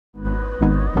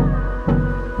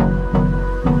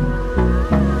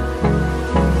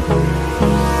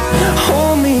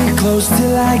close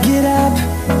till I get up.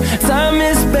 Time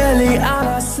is barely on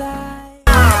our side.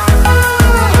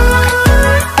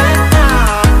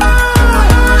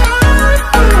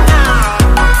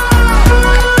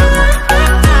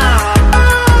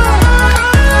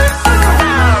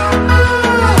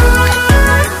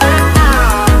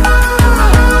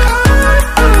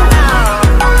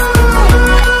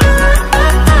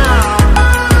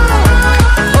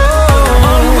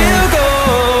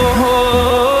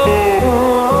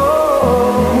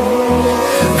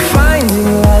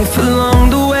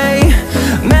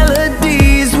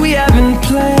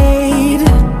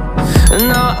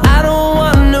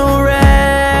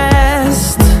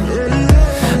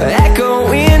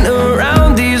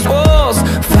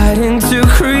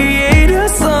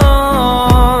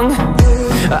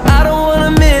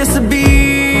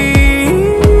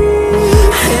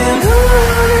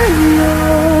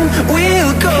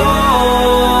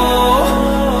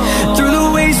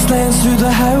 Through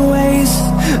the highways,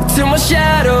 till my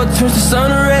shadow turns to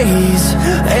sun rays.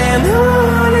 And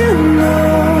on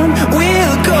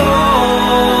we'll go,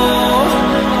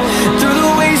 through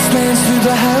the wastelands, through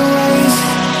the highways.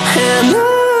 And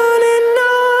on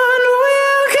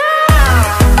we'll go.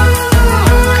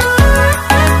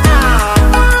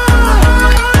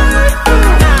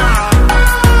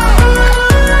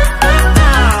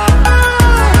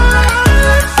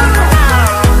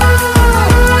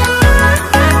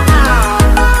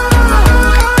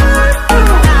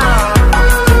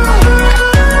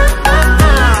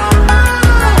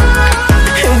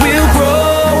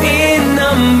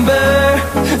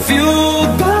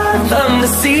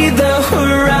 See the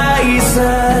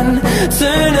horizon,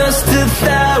 turn us to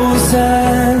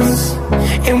thousands,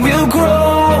 and we'll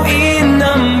grow in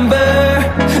number,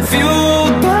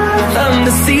 fueled by them.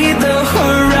 To see the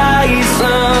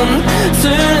horizon,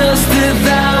 turn us to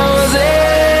thousands,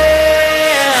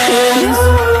 and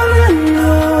on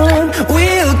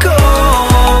we'll go,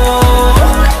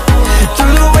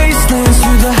 through the wastelands,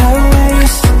 through the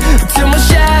highways, till my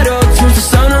shadow turns to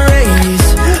sun rays.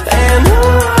 And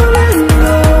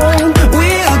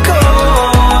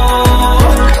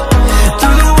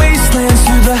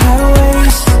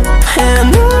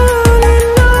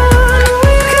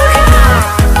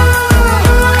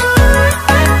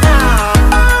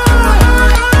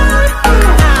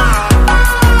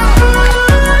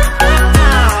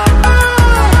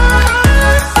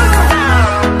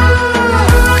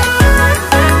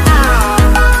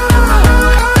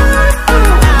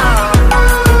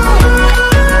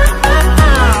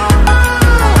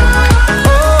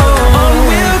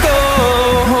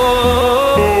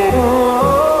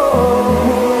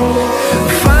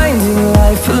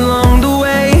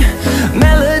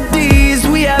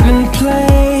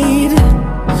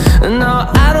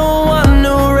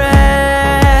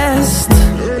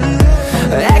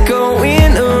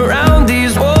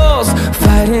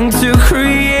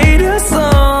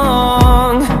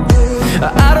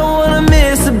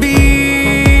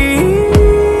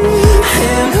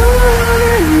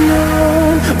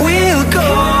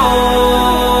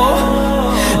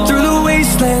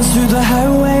through the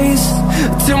highways,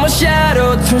 till my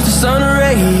shadow turns to sun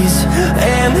rays.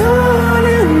 And